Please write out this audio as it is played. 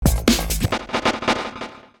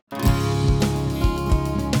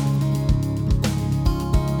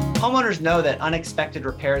Homeowners know that unexpected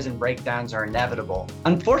repairs and breakdowns are inevitable.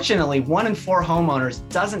 Unfortunately, 1 in 4 homeowners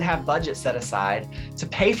doesn't have budget set aside to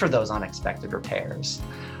pay for those unexpected repairs.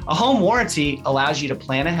 A home warranty allows you to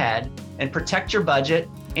plan ahead and protect your budget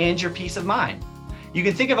and your peace of mind. You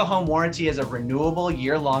can think of a home warranty as a renewable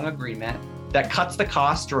year-long agreement that cuts the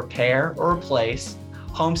cost to repair or replace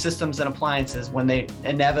home systems and appliances when they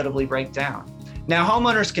inevitably break down. Now,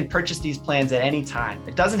 homeowners can purchase these plans at any time.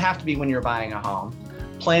 It doesn't have to be when you're buying a home.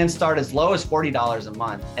 Plans start as low as $40 a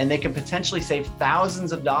month, and they can potentially save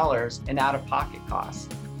thousands of dollars in out-of-pocket costs.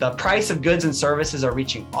 The price of goods and services are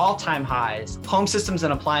reaching all-time highs. Home systems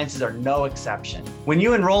and appliances are no exception. When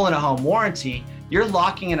you enroll in a home warranty, you're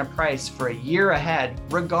locking in a price for a year ahead,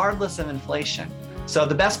 regardless of inflation. So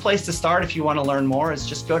the best place to start if you want to learn more is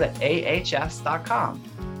just go to ahs.com.